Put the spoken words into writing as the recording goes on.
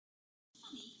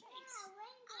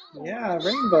Yeah,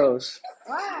 rainbows.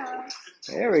 Wow.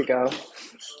 There we go.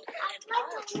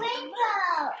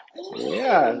 Rainbow.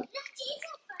 Yeah.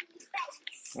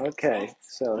 Okay,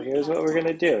 so here's what we're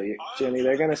gonna do. Junie,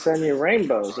 they're gonna send you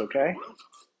rainbows, okay?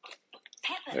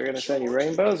 They're gonna send you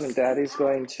rainbows, and Daddy's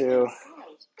going to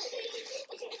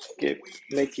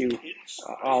make you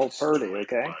all pretty,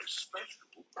 okay?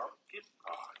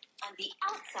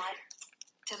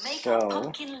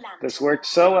 So this worked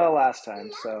so well last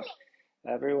time. So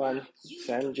everyone,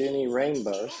 send Junie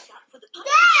rainbows.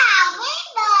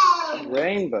 Yeah, rainbow.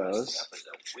 Rainbows,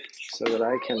 so that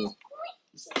I can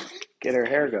get her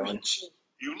hair going.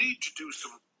 You need to do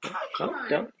some. Oh,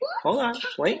 don't. Hold on.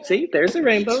 Wait. See, there's the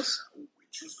rainbows.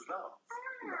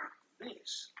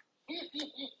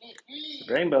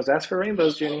 Rainbows. Ask for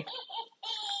rainbows, Junie.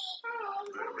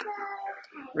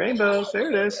 Rainbows. There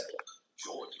it is.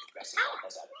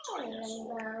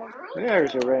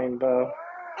 There's a rainbow.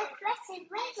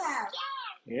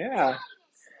 Yeah.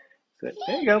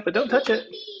 There you go. But don't touch it.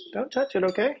 Don't touch it,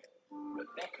 okay?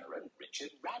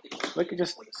 Look,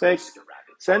 just say,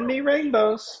 send me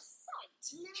rainbows.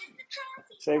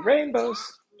 Say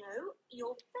rainbows.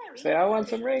 Say, I want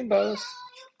some rainbows.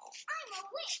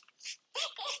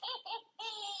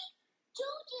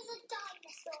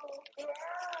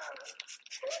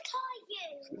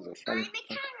 This is a fun.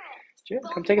 Jim,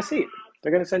 come take a seat.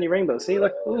 They're gonna send you rainbows. See,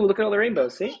 look. Ooh, look at all the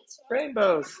rainbows. See,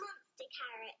 rainbows.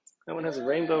 No one has a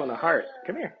rainbow and a heart.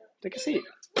 Come here, take a seat.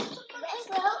 Rainbow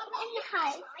and a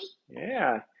heart.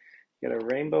 Yeah, you got a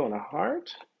rainbow and a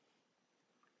heart.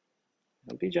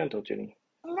 Don't be gentle, Junie.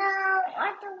 No,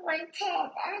 I don't want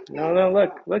it. No,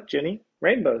 look, Junie.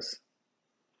 Rainbows.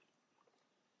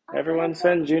 Everyone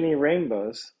send Junie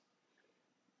rainbows.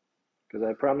 Because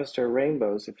I promised her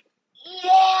rainbows.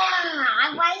 Yeah,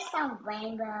 I want some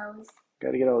rainbows.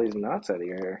 Got to get all these knots out of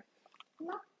your hair.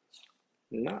 No.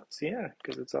 Knots, yeah,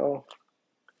 because it's all.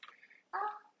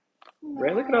 No.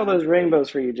 Right, look at all those rainbows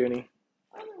for you, Junie.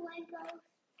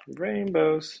 Rainbows.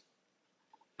 Rainbows.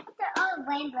 They're all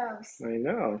rainbows. I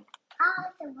know.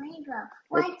 All the rainbow.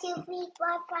 1, 2, 3, 4,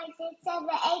 5, 6, 7,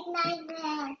 8,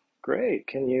 9, 10. Great.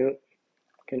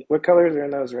 What colors are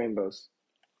in those rainbows?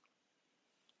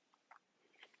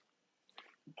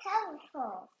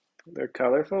 Colorful. They're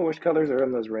colorful. Which colors are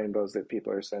in those rainbows that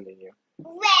people are sending you?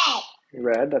 Red.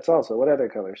 Red. That's also. What other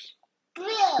colors?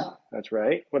 Blue. That's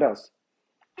right. What else?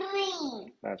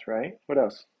 Green. That's right. What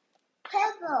else?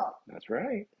 Purple. That's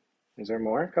right. Is there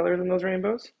more colors in those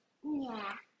rainbows?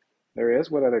 Yeah. There is.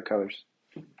 What other colors?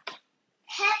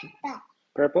 Purple.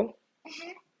 Purple?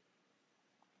 Uh-huh.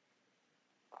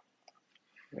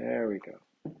 There we go.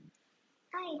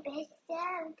 I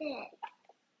bestowed it.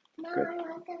 No, Good. I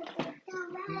want them to be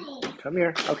right. Come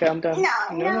here. Okay, I'm done.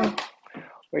 No.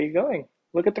 Where are you going?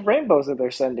 Look at the rainbows that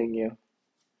they're sending you.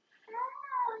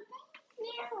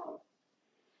 Oh,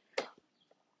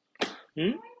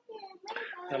 thank you.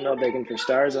 I'm not begging for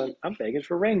stars. I'm begging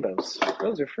for rainbows.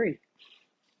 Those are free.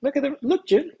 Look,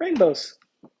 June, rainbows.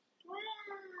 Wow.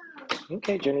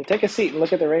 Okay, Junie, take a seat and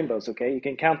look at the rainbows. Okay, you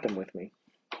can count them with me.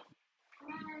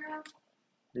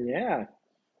 No. Yeah.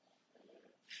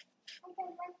 I don't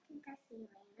want to touch the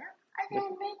rainbow. I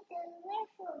don't make the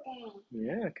rainbow thing.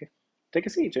 Yeah. Okay. Take a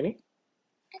seat, Junie.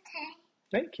 Okay.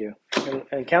 Thank you.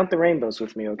 And count the rainbows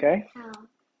with me. Okay. No.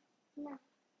 No.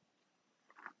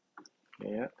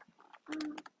 Yeah.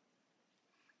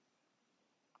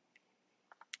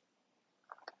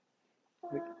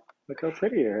 Look how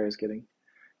pretty your hair is getting.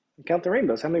 And count the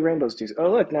rainbows. How many rainbows do you see? Oh,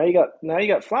 look, now you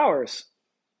got flowers.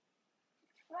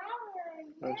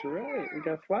 Flowers. That's right. We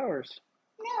got flowers.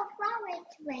 No, flowers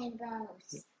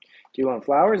rainbows. Do you want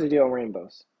flowers or do you want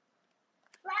rainbows?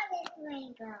 Flowers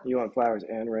rainbows. You want flowers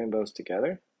and rainbows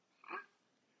together?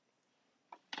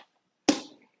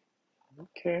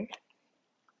 Okay.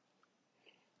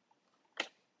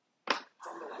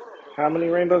 How many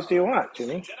rainbows do you want,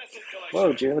 Junie?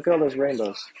 Whoa, Junie, look at all those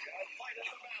rainbows.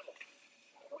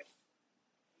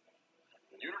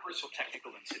 Universal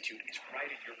Technical Institute is right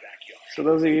in your backyard. So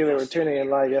those of you that were tuning in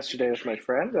live yesterday with my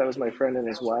friend, that was my friend and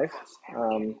his wife.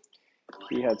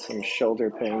 He had some shoulder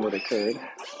pain that occurred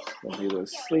when he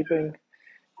was sleeping,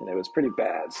 and it was pretty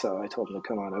bad. So I told him to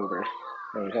come on over,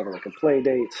 and we'd have like a play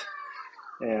date,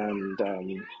 and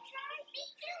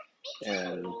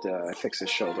fix his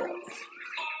shoulder up.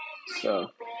 So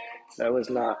that was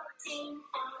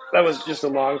just a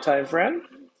long-time friend,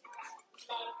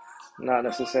 not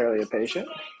necessarily a patient.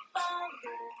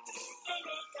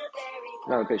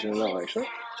 Not a patient at all, actually.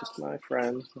 Just my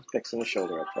friend fixing his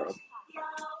shoulder up for him.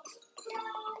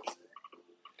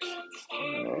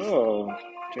 Oh,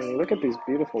 Junie, look at these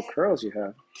beautiful curls you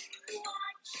have.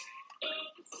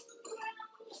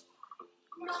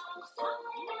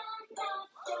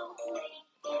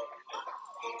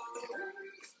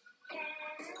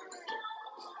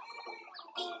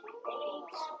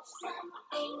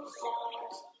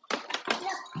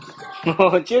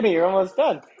 Oh, Junie, you're almost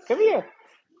done. Come here.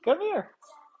 Come here.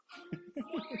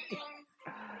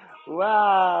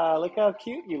 Wow, look how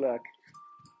cute you look.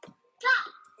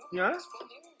 Yeah?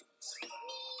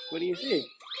 What do you see?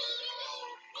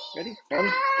 Ready?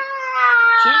 One,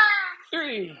 two,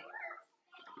 three.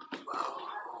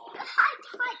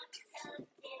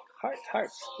 Hearts,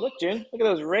 hearts. Look, June. Look at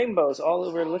those rainbows all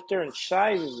over. Look, different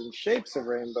sizes and shapes of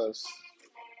rainbows.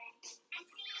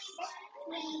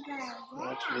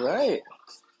 That's right.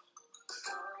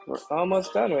 We're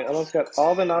almost done. We almost got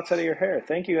all the knots out of your hair.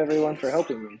 Thank you, everyone, for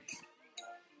helping me.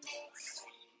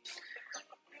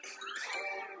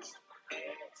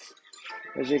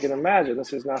 As you can imagine,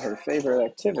 this is not her favorite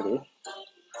activity.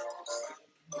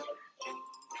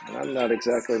 And I'm not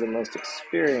exactly the most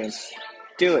experienced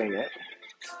doing it.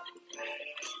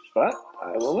 But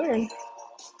I will learn.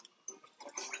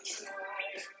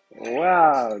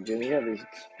 Wow, Jimmy, you have these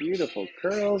beautiful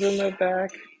curls in the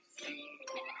back.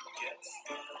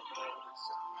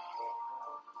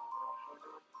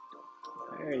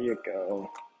 There you go.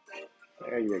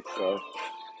 There you go.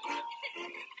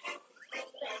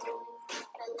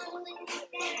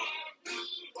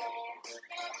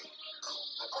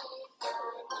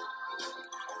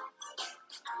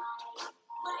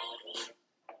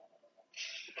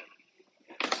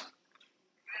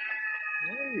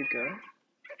 There you go.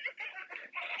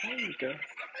 There you go.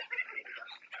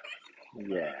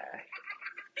 Yeah.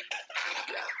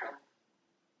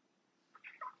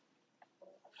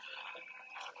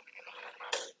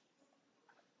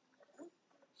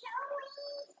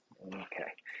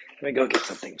 Okay. Let me go get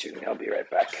something, Junie. I'll be right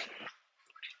back.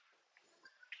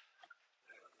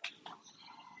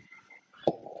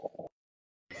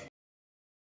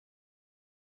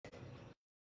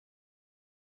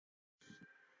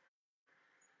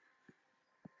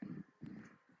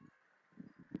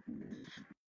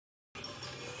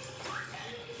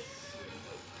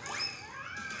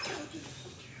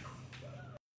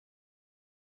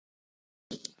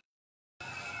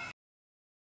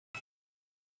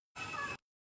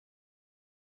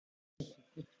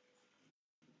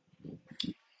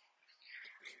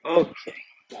 Okay.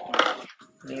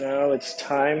 Now it's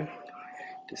time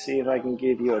to see if I can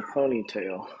give you a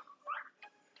ponytail.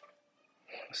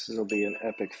 This will be an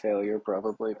epic failure,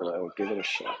 probably, but I will give it a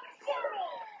shot.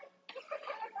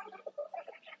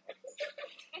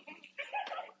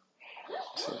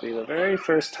 This will be the very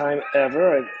first time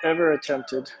ever I've ever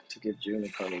attempted to give June a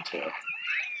ponytail.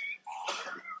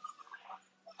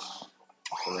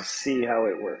 I'm going to see how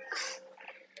it works.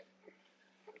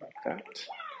 Like that,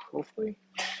 hopefully.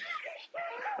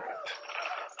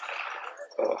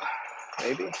 Oh,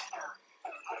 maybe.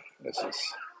 This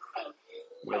is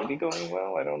maybe going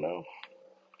well, I don't know.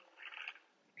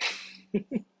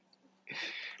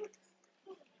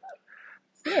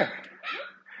 There.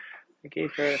 I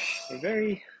gave her a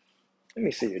very... Let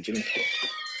me see your June.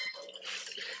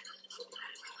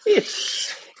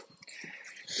 It's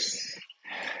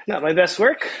not my best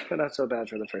work, but not so bad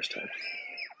for the first time.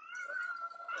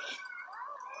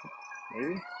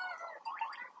 Maybe?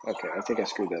 Okay, I think I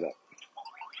screwed that up.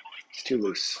 It's too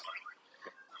loose.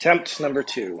 Attempt number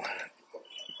 2.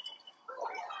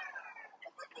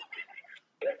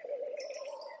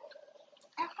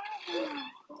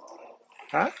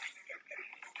 Huh?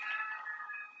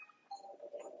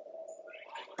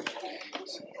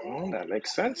 So that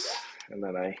makes sense. And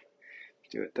then I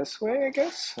do it this way, I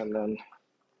guess. And then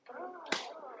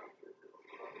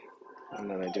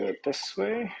I do it this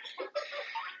way.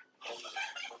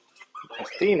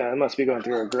 Athena must be going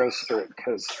through a growth spurt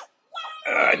because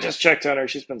I just checked on her.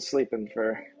 She's been sleeping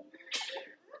for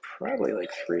probably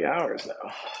like 3 hours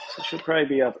now. So she'll probably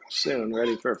be up soon,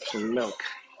 ready for some milk.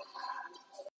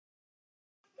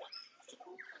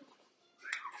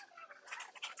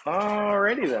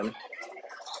 Alrighty then.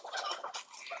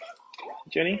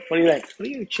 Jenny, what do you think? What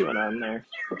are you chewing on there?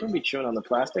 Don't be chewing on the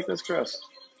plastic. That's gross.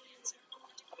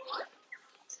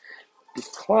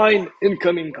 Decline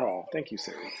incoming call. Thank you,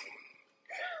 Siri.